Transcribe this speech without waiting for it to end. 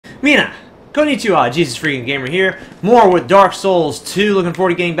Mina, konnichiwa, JesusFreakinGamer here. More with Dark Souls 2. Looking forward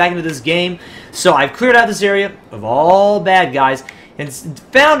to getting back into this game. So I've cleared out this area of all bad guys and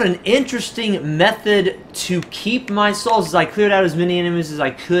found an interesting method to keep my souls as I cleared out as many enemies as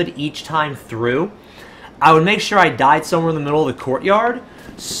I could each time through. I would make sure I died somewhere in the middle of the courtyard,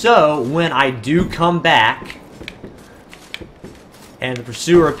 so when I do come back and the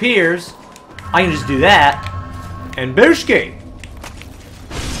pursuer appears, I can just do that and booshki.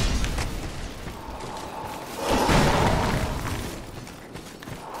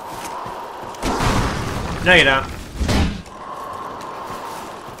 No, you don't.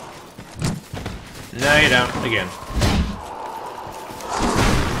 No, you don't. Again.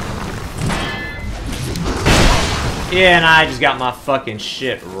 Yeah, and I just got my fucking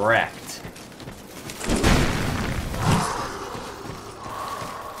shit wrecked.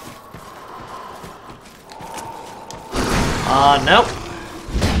 Nope.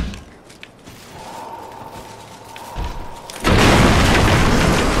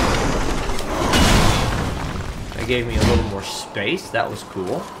 That gave me a little more space. That was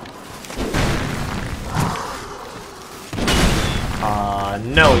cool.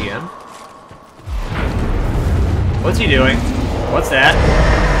 No again. What's he doing? What's that?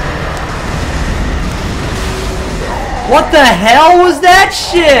 What the hell was that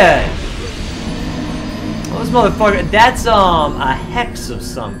shit? Oh, this motherfucker, that's, a hex of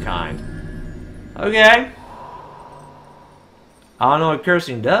some kind. Okay. I don't know what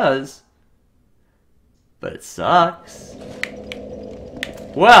cursing does, but it sucks.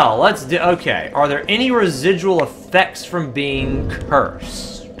 Well, let's do, okay. Are there any residual effects from being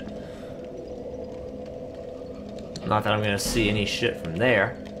cursed? Not that I'm gonna see any shit from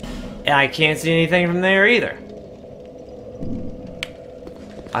there. And I can't see anything from there either.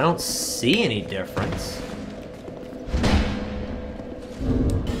 I don't see any difference.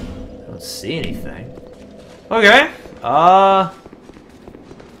 I don't see anything. Okay. No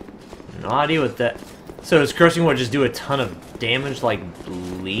idea what that... So does cursing what, just do a ton of damage, like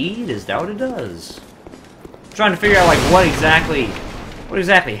bleed? Is that what it does? I'm trying to figure out, like, what exactly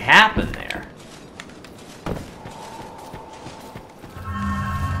happened there.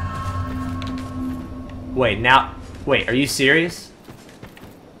 Wait, are you serious?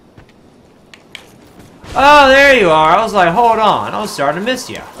 Oh, there you are. I was like, hold on. I was starting to miss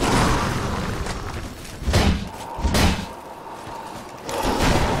you.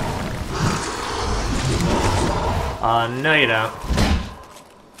 No you don't.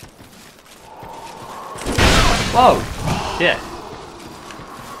 Whoa, shit.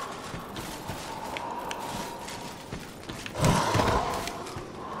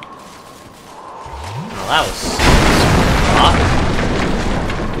 That was...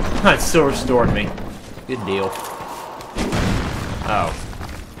 That still restored me. Good deal. Oh.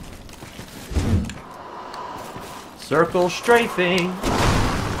 Circle strafing.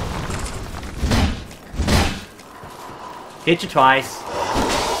 Hit you twice.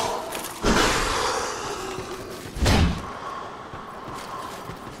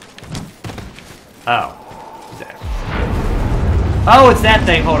 Oh. Oh, it's that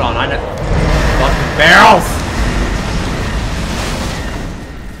thing. Hold on. I know. Fucking barrels!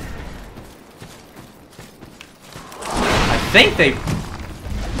 I think they...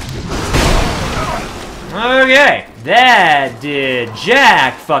 Okay. That did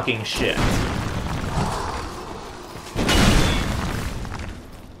jack fucking shit.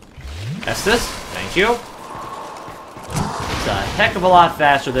 Estes, thank you. It's a heck of a lot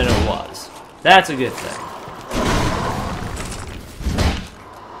faster than it was. That's a good thing.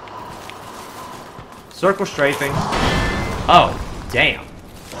 Circle strafing. Oh, damn.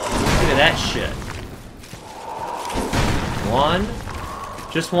 Look at that shit. One.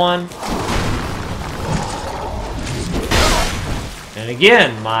 Just one. And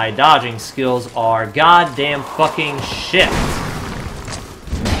again, my dodging skills are goddamn fucking shit.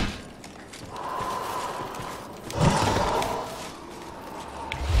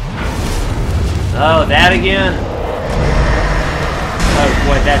 Oh, that again? Oh,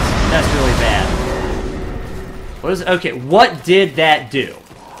 boy, that's really bad. What is... Okay, what did that do?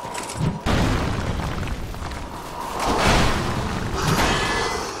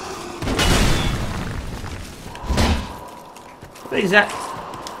 What exactly...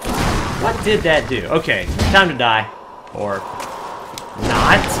 What did that do? Okay, time to die. Or...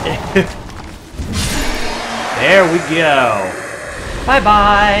 not. There we go.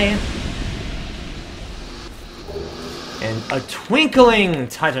 Bye-bye. And a twinkling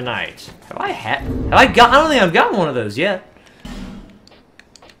titanite. I don't think I've gotten one of those yet.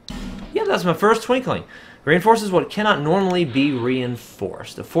 Yeah, that's my first twinkling. Reinforces what cannot normally be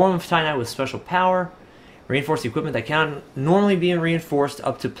reinforced. A form of Titanite with special power. Reinforced equipment that cannot normally be reinforced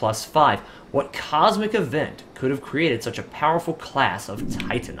up to +5. What cosmic event could have created such a powerful class of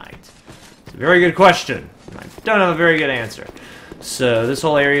Titanite? It's a very good question. I don't have a very good answer. So this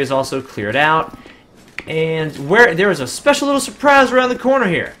whole area is also cleared out. And where there is a special little surprise around the corner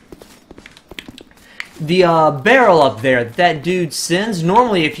here. The barrel up there that dude sends,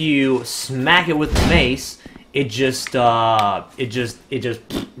 normally if you smack it with the mace, it just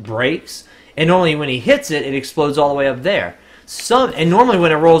breaks. And normally when he hits it, it explodes all the way up there. And normally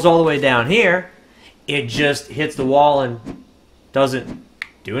when it rolls all the way down here, it just hits the wall and doesn't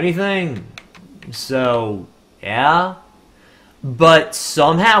do anything. So, yeah. But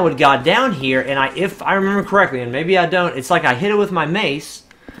somehow it got down here, and if I remember correctly, and maybe I don't, it's like I hit it with my mace.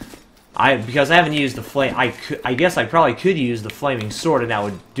 Because I haven't used the flame, I guess I probably could use the flaming sword, and that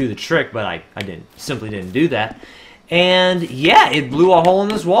would do the trick, but I simply didn't do that. And yeah, it blew a hole in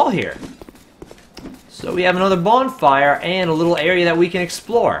this wall here. So we have another bonfire and a little area that we can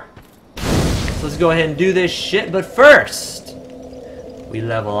explore. So let's go ahead and do this shit, but first, we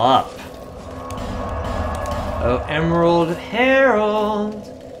level up. Oh, Emerald Herald,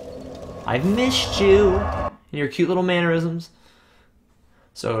 I've missed you and your cute little mannerisms.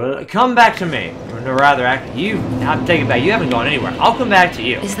 So come back to me. Or no, rather, you. I'll take it back. You haven't gone anywhere. I'll come back to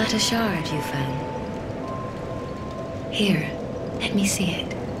you. Is that a shard you found? Here, let me see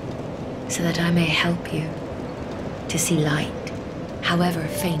it, so that I may help you to see light, however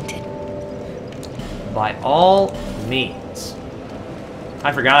fainted. By all means.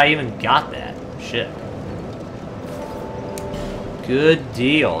 I forgot I even got that. Shit. Good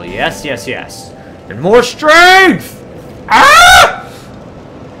deal. Yes, yes, yes. And more strength! Ah!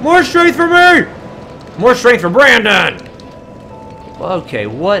 More strength for me! More strength for Brandon! Okay,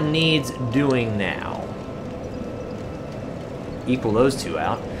 what needs doing now? Equal those two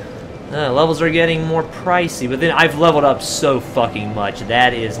out. Levels are getting more pricey, but then I've leveled up so fucking much.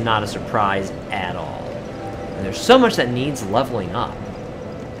 That is not a surprise at all. And there's so much that needs leveling up.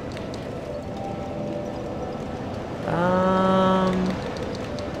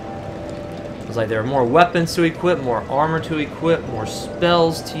 It's like there are more weapons to equip, more armor to equip, more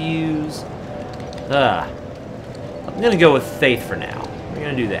spells to use. I'm gonna go with faith for now. We're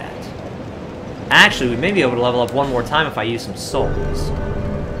gonna do that. Actually, we may be able to level up one more time if I use some souls.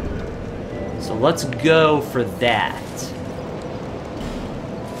 So let's go for that.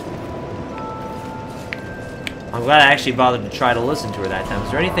 I'm glad I actually bothered to try to listen to her that time.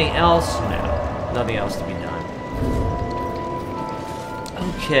 Is there anything else? No. Nothing else to be done.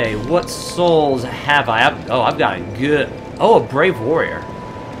 Okay, what souls have I? I've got a good... Oh, a brave warrior.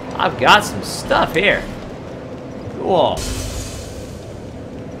 I've got some stuff here. Cool.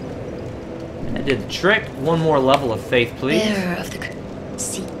 That did the trick. One more level of faith, please. Bearer of the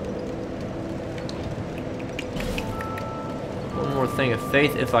sea. One more thing of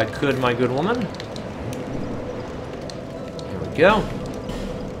faith, if I could, my good woman. There we go.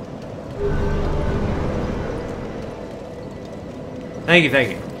 Thank you, thank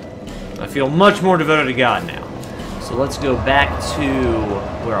you. I feel much more devoted to God now. So let's go back to...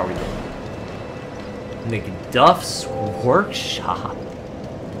 Where are we going? McDuff's Workshop.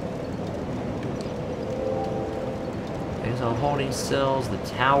 Exile holding cells, the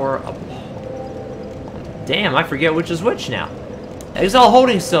tower of... Damn, I forget which is which now. Exile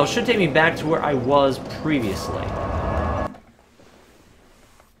holding cells should take me back to where I was previously.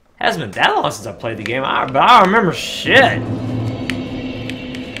 Hasn't been that long since I played the game, but I don't remember shit.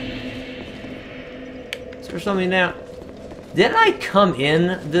 Is there something now? Didn't I come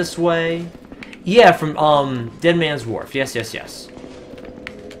in this way? Yeah, from Dead Man's Wharf. Yes, yes, yes.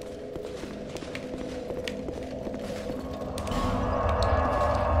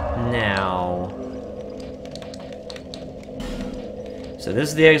 Now, so this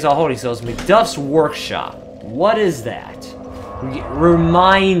is the Exile holding cells. McDuff's Workshop. What is that?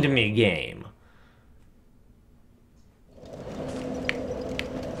 Remind me, game.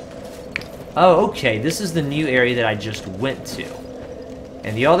 Oh, okay. This is the new area that I just went to.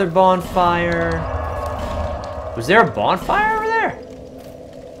 And the other bonfire... Was there a bonfire over there?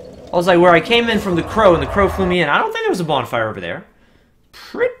 I was like, where I came in from the crow, and the crow flew me in. I don't think there was a bonfire over there.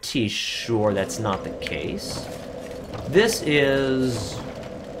 Pretty sure that's not the case. This is...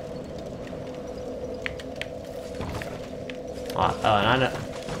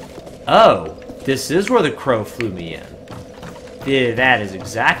 Oh, this is where the crow flew me in. Yeah, that is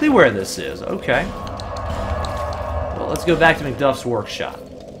exactly where this is. Okay. Well, let's go back to McDuff's Workshop.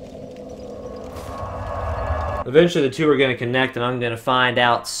 Eventually the two are going to connect and I'm going to find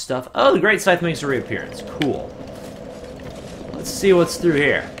out stuff. Oh, the Great Scythe makes a reappearance. Cool. Let's see what's through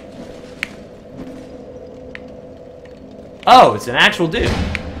here. Oh, it's an actual dude.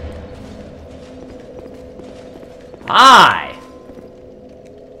 Hi!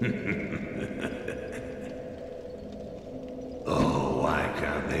 Oh, why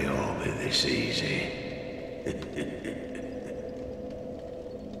can't they all be this easy?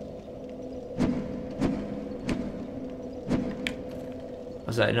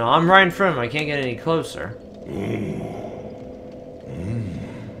 What's that? No, I'm right in front of him. I can't get any closer.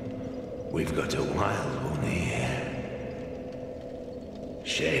 We've got a wild one here.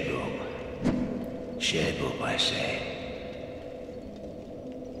 Shape up. Shape up, I say.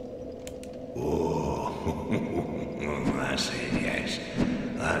 Oh, that's it, yes.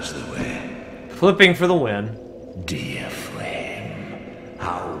 That's the way. Flipping for the win. Dear flame,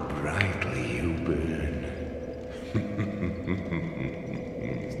 how brightly you burn.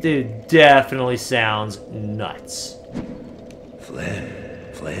 Dude definitely sounds nuts. Flame,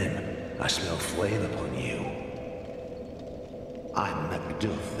 I smell flame upon you. I'm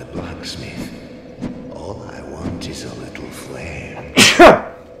Macduff the blacksmith. All I want is a little flame.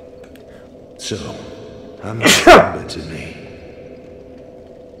 So, hand the timber to me.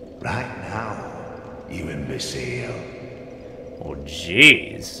 Right now, you imbecile. Oh,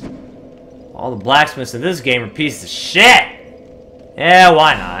 jeez. All the blacksmiths in this game are pieces of shit! Yeah,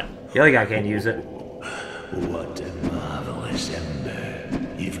 why not? The other guy can't use it. What a marvelous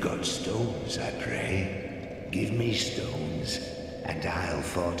ember. You've got stones, I pray. Give me stones, and I'll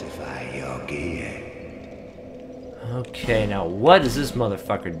fortify your gear. Okay, now what does this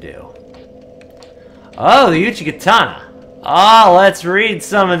motherfucker do? Oh, the Uchigatana. Oh, let's read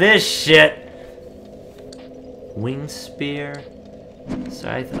some of this shit. Wing spear.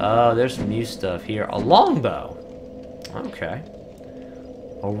 Scythe. Oh, there's some new stuff here. A longbow. Okay.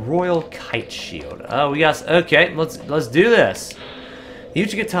 A royal kite shield. Oh, we got. Okay, let's do this. The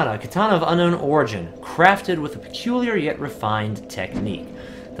Uchigatana, a katana of unknown origin, crafted with a peculiar yet refined technique.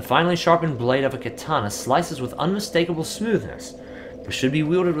 The finely sharpened blade of a katana slices with unmistakable smoothness, but should be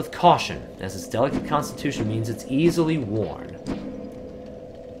wielded with caution, as its delicate constitution means it's easily worn.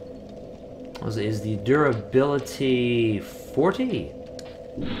 Is the durability 40?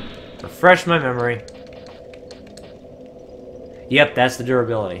 Refresh my memory. Yep, that's the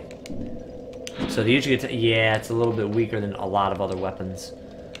durability. So the Uchigatana, yeah, it's a little bit weaker than a lot of other weapons.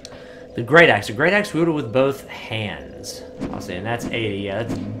 The Great Axe. A Great Axe wielded with both hands. I'll say, and that's 80. Yeah,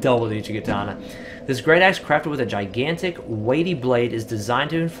 that's double the Uchigatana. This Great Axe, crafted with a gigantic, weighty blade, is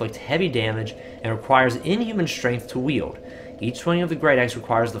designed to inflict heavy damage and requires inhuman strength to wield. Each swing of the Great Axe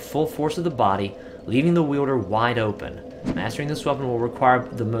requires the full force of the body, leaving the wielder wide open. Mastering this weapon will require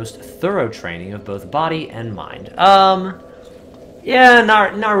the most thorough training of both body and mind. Yeah,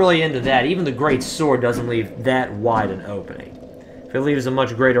 not really into that. Even the Great Sword doesn't leave that wide an opening. If it leaves a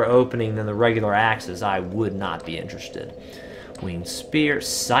much greater opening than the regular axes, I would not be interested. Winged spear,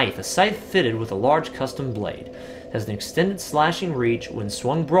 scythe. A scythe fitted with a large custom blade. It has an extended slashing reach when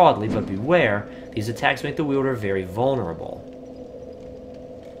swung broadly, but beware, these attacks make the wielder very vulnerable.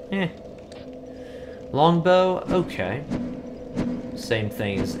 Longbow, okay. Same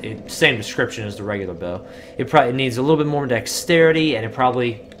thing, same description as the regular bow. It probably needs a little bit more dexterity, and it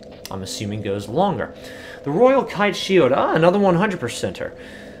probably, I'm assuming, goes longer. The Royal Kite Shield, another 100%er.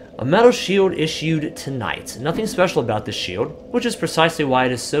 A metal shield issued tonight. Nothing special about this shield, which is precisely why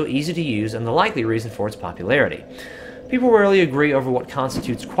it is so easy to use and the likely reason for its popularity. People rarely agree over what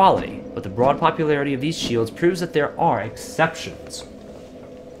constitutes quality, but the broad popularity of these shields proves that there are exceptions.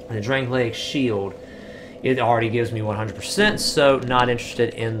 And the Drangleic shield, it already gives me 100%, so not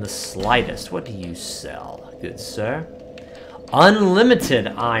interested in the slightest. What do you sell, good sir? Unlimited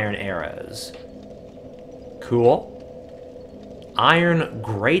iron arrows. Cool. Iron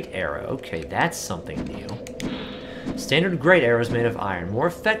Great Arrow. Okay, that's something new. Standard Great Arrows made of iron. More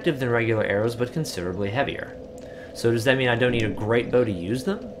effective than regular arrows, but considerably heavier. So does that mean I don't need a great bow to use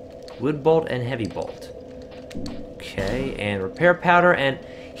them? Wood bolt and heavy bolt. Okay, and repair powder, and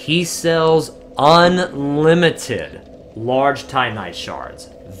he sells unlimited large titanite shards.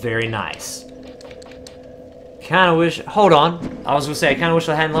 Very nice. Kinda wish... Hold on. I was gonna say, I kinda wish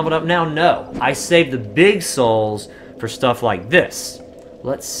I hadn't leveled up now. No. I saved the big souls for stuff like this.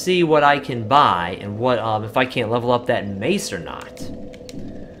 Let's see what I can buy and what, if I can't level up that mace or not.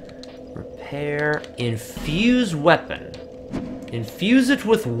 Repair. Infuse weapon. Infuse it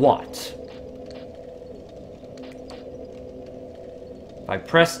with what? If I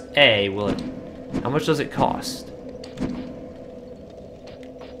press A, will it... How much does it cost?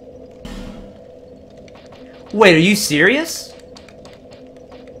 Wait, are you serious?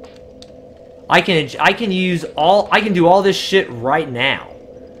 I can do all this shit right now.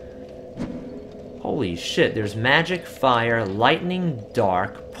 Holy shit, there's magic, fire, lightning,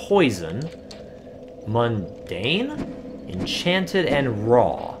 dark, poison, mundane, enchanted, and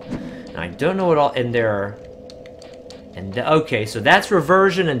raw. And I don't know what all, and there are, and okay, so that's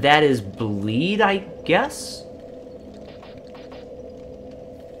reversion and that is bleed, I guess?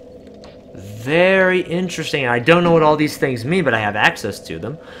 Very interesting. I don't know what all these things mean, but I have access to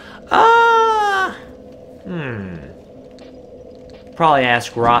them. Probably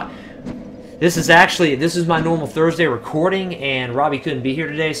ask Rob. This is my normal Thursday recording, and Robbie couldn't be here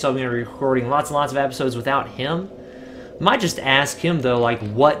today, so I'm going to be recording lots and lots of episodes without him. Might just ask him, though, like,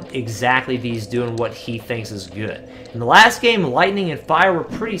 what exactly these do and what he thinks is good. In the last game, lightning and fire were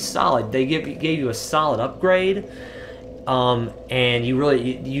pretty solid. They gave you a solid upgrade, and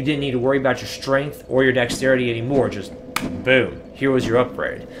you didn't need to worry about your strength or your dexterity anymore. Just, boom, here was your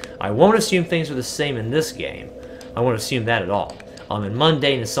upgrade. I won't assume things are the same in this game. I won't assume that at all. And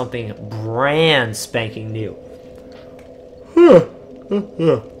mundane is something brand spanking new.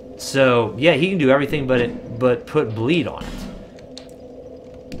 So, yeah, he can do everything but put bleed on it.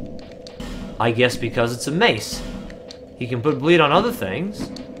 I guess because it's a mace. He can put bleed on other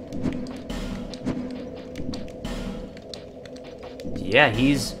things. Yeah,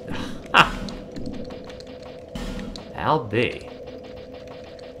 he's... I'll be.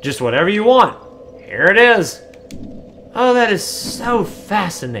 Just whatever you want. Here it is. Oh, that is so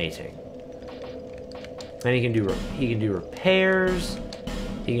fascinating. And he can do repairs.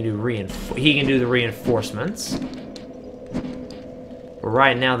 He can do the reinforcements. But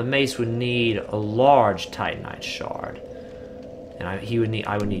right now, the mace would need a large Titanite shard, and I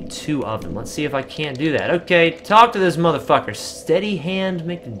would need 2 of them. Let's see if I can't do that. Okay, talk to this motherfucker. Steady hand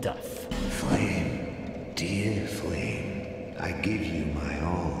McDuff. Flame, dear flame, I give you my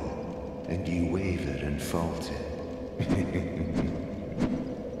all, and you waver and falter.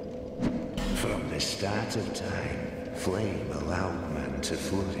 From the start of time, flame allowed man to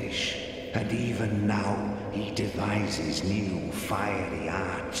flourish, and even now he devises new fiery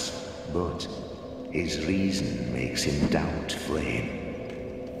arts, but his reason makes him doubt flame.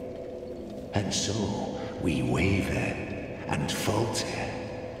 And so we waver and falter.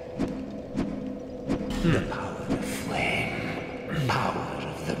 The power of flame, power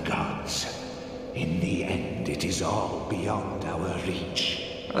of the gods. In the end, it is all beyond our reach.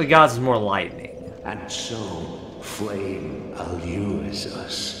 Well, the gods is more lightning. And so, flame allures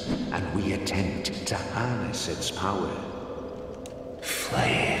us, and we attempt to harness its power.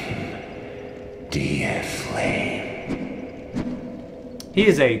 Flame, dear flame. He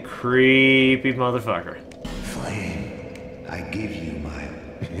is a creepy motherfucker. Flame, I give you my...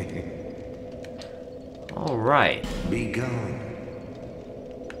 Alright. Be gone.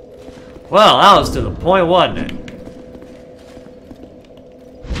 Well, that was to the point, wasn't it?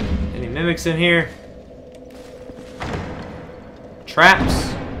 Any mimics in here?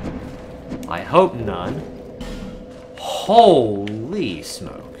 Traps? I hope none. Holy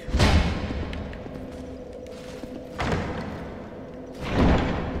smoke.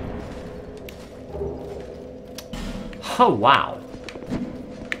 Oh, wow.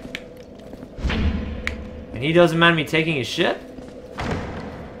 And he doesn't mind me taking his shit?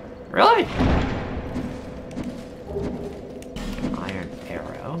 Really? Iron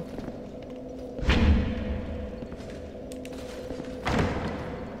arrow.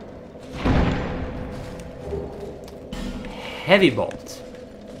 Heavy bolt.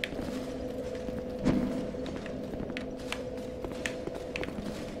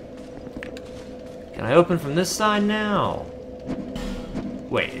 Can I open from this side now?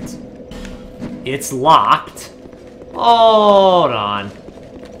 Wait, it's locked. Hold on.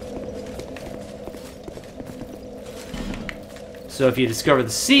 So if you discover the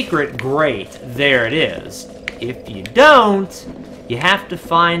secret, great, there it is. If you don't, you have to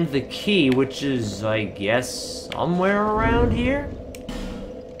find the key, which is, I guess, somewhere around here?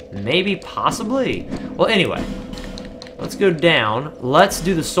 Maybe, possibly. Well, anyway, let's go down. Let's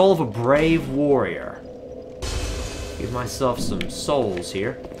do the soul of a brave warrior. Give myself some souls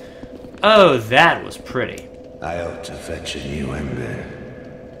here. Oh, that was pretty. I ought to fetch a new ember.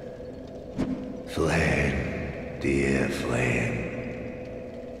 Flame, dear flame.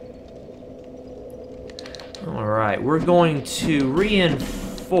 Alright, we're going to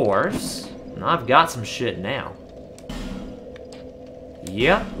reinforce. And I've got some shit now.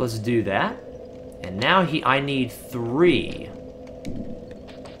 Yep, let's do that. And now I need 3.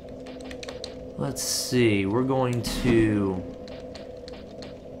 Let's see, we're going to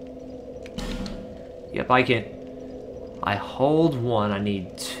Yep, I can. I hold one. I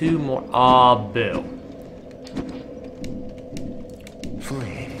need 2 more. Aw, boo.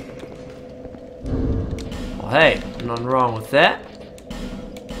 Flame. Well, hey, nothing wrong with that.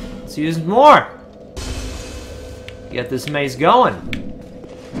 Let's use more. Get this maze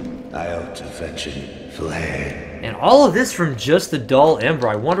going. I ought to fetch a flame. And all of this from just the dull ember.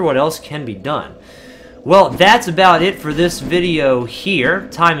 I wonder what else can be done. Well, that's about it for this video here.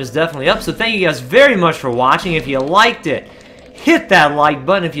 Time is definitely up, so thank you guys very much for watching. If you liked it, hit that like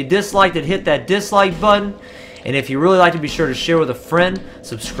button. If you disliked it, hit that dislike button. And if you really liked it, be sure to share with a friend,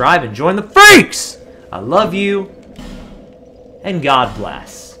 subscribe, and join the freaks! I love you, and God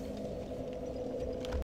bless.